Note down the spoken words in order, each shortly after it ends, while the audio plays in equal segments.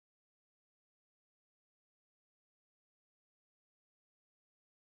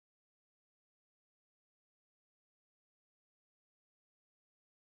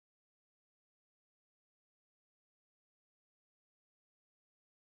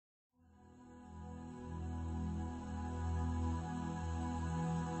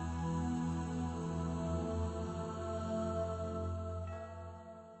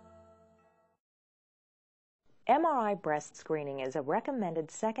MRI breast screening is a recommended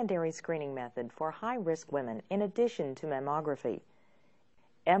secondary screening method for high-risk women in addition to mammography.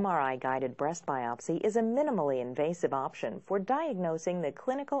 MRI-guided breast biopsy is a minimally invasive option for diagnosing the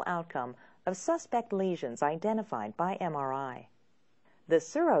clinical outcome of suspect lesions identified by MRI. The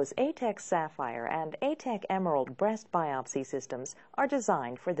Suros ATEC Sapphire and ATEC Emerald breast biopsy systems are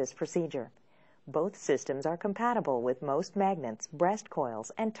designed for this procedure. Both systems are compatible with most magnets, breast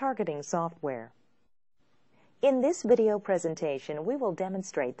coils, and targeting software. In this video presentation, we will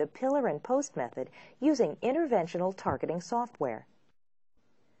demonstrate the pillar and post method using interventional targeting software.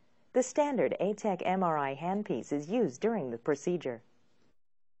 The standard ATEC MRI handpiece is used during the procedure.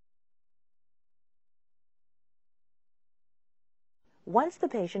 Once the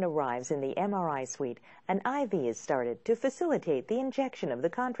patient arrives in the MRI suite, an IV is started to facilitate the injection of the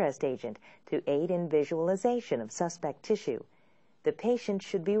contrast agent to aid in visualization of suspect tissue. The patient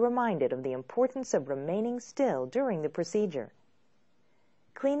should be reminded of the importance of remaining still during the procedure.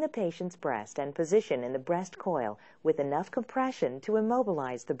 Clean the patient's breast and position in the breast coil with enough compression to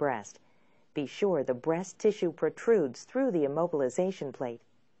immobilize the breast. Be sure the breast tissue protrudes through the immobilization plate.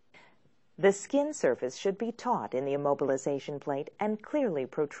 The skin surface should be taut in the immobilization plate and clearly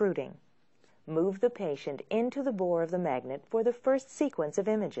protruding. Move the patient into the bore of the magnet for the first sequence of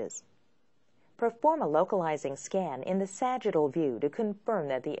images. Perform a localizing scan in the sagittal view to confirm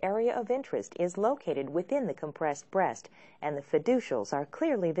that the area of interest is located within the compressed breast and the fiducials are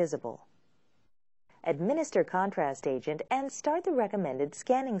clearly visible. Administer contrast agent and start the recommended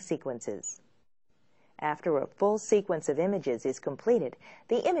scanning sequences. After a full sequence of images is completed,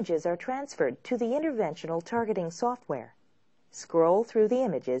 the images are transferred to the interventional targeting software. Scroll through the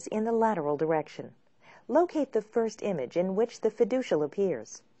images in the lateral direction. Locate the first image in which the fiducial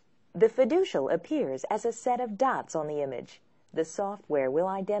appears. The fiducial appears as a set of dots on the image. The software will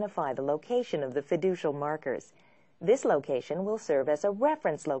identify the location of the fiducial markers. This location will serve as a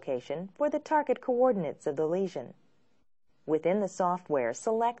reference location for the target coordinates of the lesion. Within the software,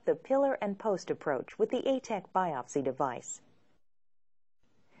 select the pillar and post approach with the ATEC biopsy device.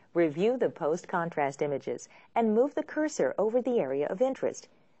 Review the post-contrast images and move the cursor over the area of interest.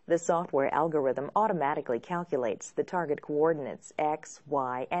 The software algorithm automatically calculates the target coordinates X,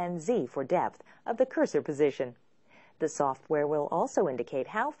 Y, and Z for depth of the cursor position. The software will also indicate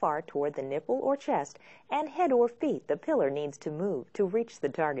how far toward the nipple or chest and head or feet the pillar needs to move to reach the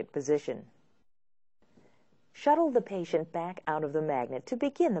target position. Shuttle the patient back out of the magnet to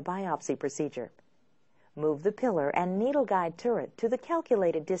begin the biopsy procedure. Move the pillar and needle guide turret to the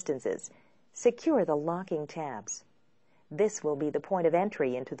calculated distances. Secure the locking tabs. This will be the point of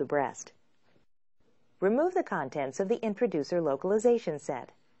entry into the breast. Remove the contents of the introducer localization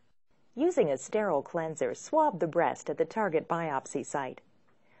set. Using a sterile cleanser, swab the breast at the target biopsy site.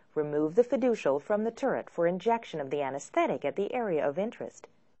 Remove the fiducial from the turret for injection of the anesthetic at the area of interest.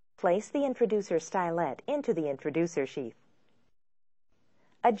 Place the introducer stylet into the introducer sheath.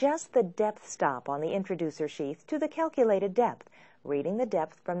 Adjust the depth stop on the introducer sheath to the calculated depth, reading the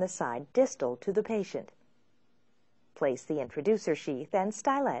depth from the side distal to the patient. Place the introducer sheath and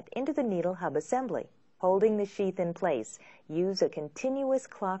stylet into the needle hub assembly. Holding the sheath in place, use a continuous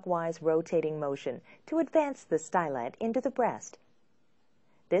clockwise rotating motion to advance the stylet into the breast.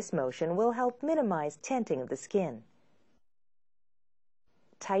 This motion will help minimize tenting of the skin.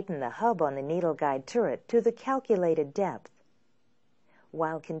 Tighten the hub on the needle guide turret to the calculated depth.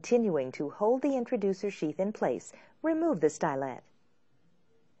 While continuing to hold the introducer sheath in place, remove the stylet.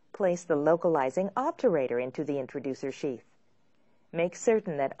 Place the localizing obturator into the introducer sheath. Make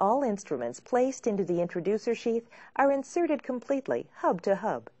certain that all instruments placed into the introducer sheath are inserted completely, hub to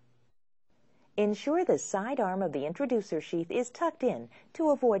hub. Ensure the side arm of the introducer sheath is tucked in to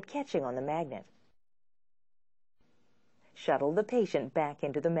avoid catching on the magnet. Shuttle the patient back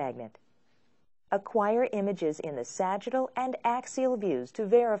into the magnet. Acquire images in the sagittal and axial views to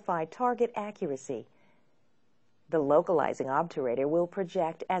verify target accuracy. The localizing obturator will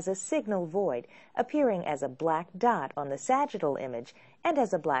project as a signal void, appearing as a black dot on the sagittal image and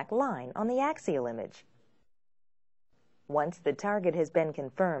as a black line on the axial image. Once the target has been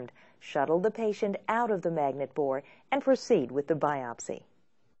confirmed, shuttle the patient out of the magnet bore and proceed with the biopsy.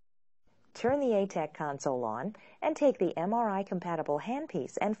 Turn the ATEC console on and take the MRI-compatible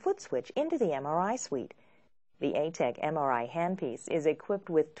handpiece and foot switch into the MRI suite. The ATEC MRI handpiece is equipped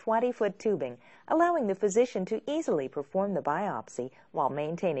with 20-foot tubing, allowing the physician to easily perform the biopsy while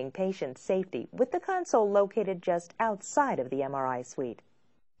maintaining patient safety with the console located just outside of the MRI suite.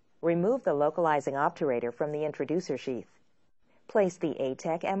 Remove the localizing obturator from the introducer sheath. Place the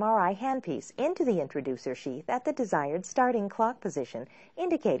ATEC MRI handpiece into the introducer sheath at the desired starting clock position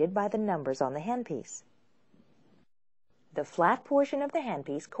indicated by the numbers on the handpiece. The flat portion of the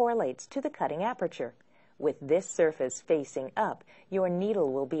handpiece correlates to the cutting aperture. With this surface facing up, your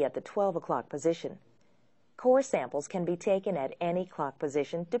needle will be at the 12 o'clock position. Core samples can be taken at any clock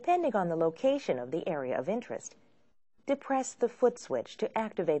position depending on the location of the area of interest. Depress the foot switch to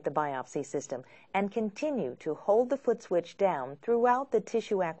activate the biopsy system and continue to hold the foot switch down throughout the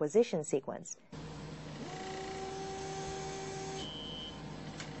tissue acquisition sequence.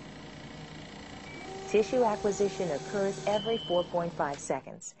 Tissue acquisition occurs every 4.5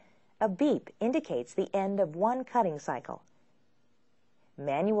 seconds. A beep indicates the end of one cutting cycle.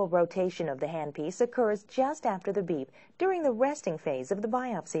 Manual rotation of the handpiece occurs just after the beep during the resting phase of the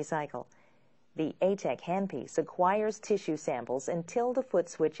biopsy cycle. The ATEC handpiece acquires tissue samples until the foot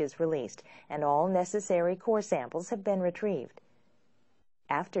switch is released and all necessary core samples have been retrieved.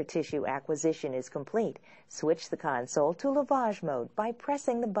 After tissue acquisition is complete, switch the console to lavage mode by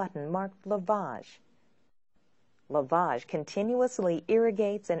pressing the button marked Lavage. Lavage continuously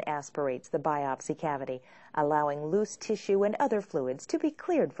irrigates and aspirates the biopsy cavity, allowing loose tissue and other fluids to be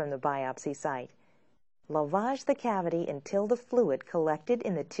cleared from the biopsy site. Lavage the cavity until the fluid collected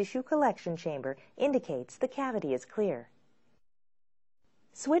in the tissue collection chamber indicates the cavity is clear.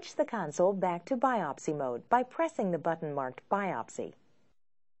 Switch the console back to biopsy mode by pressing the button marked Biopsy.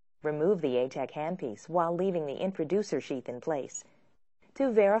 Remove the ATEC handpiece while leaving the introducer sheath in place. To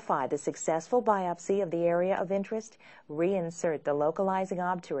verify the successful biopsy of the area of interest, reinsert the localizing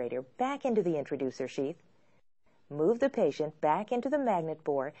obturator back into the introducer sheath. Move the patient back into the magnet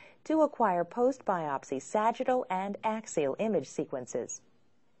bore to acquire post-biopsy sagittal and axial image sequences.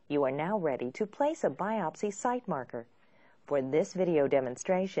 You are now ready to place a biopsy site marker. For this video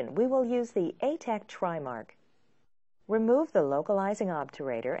demonstration, we will use the ATEC TriMark. Remove the localizing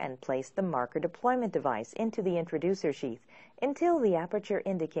obturator and place the marker deployment device into the introducer sheath until the aperture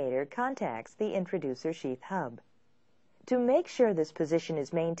indicator contacts the introducer sheath hub. To make sure this position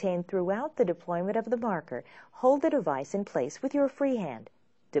is maintained throughout the deployment of the marker, hold the device in place with your free hand.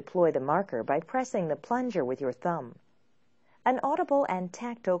 Deploy the marker by pressing the plunger with your thumb. An audible and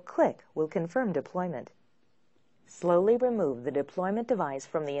tactile click will confirm deployment. Slowly remove the deployment device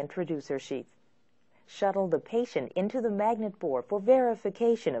from the introducer sheath. Shuttle the patient into the magnet bore for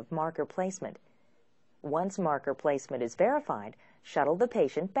verification of marker placement. Once marker placement is verified, shuttle the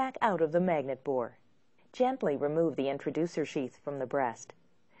patient back out of the magnet bore. Gently remove the introducer sheath from the breast.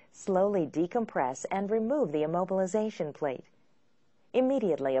 Slowly decompress and remove the immobilization plate.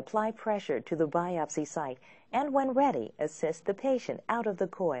 Immediately apply pressure to the biopsy site and, when ready, assist the patient out of the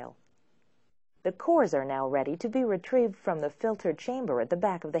coil. The cores are now ready to be retrieved from the filter chamber at the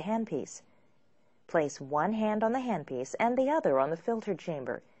back of the handpiece. Place one hand on the handpiece and the other on the filter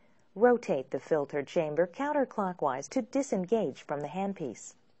chamber. Rotate the filter chamber counterclockwise to disengage from the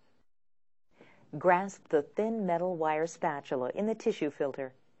handpiece. Grasp the thin metal wire spatula in the tissue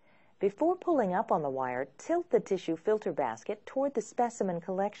filter. Before pulling up on the wire, tilt the tissue filter basket toward the specimen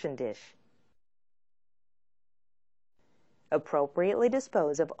collection dish. Appropriately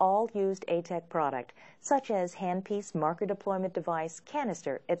dispose of all used ATEC product, such as handpiece, marker deployment device,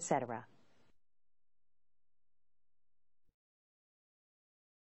 canister, etc.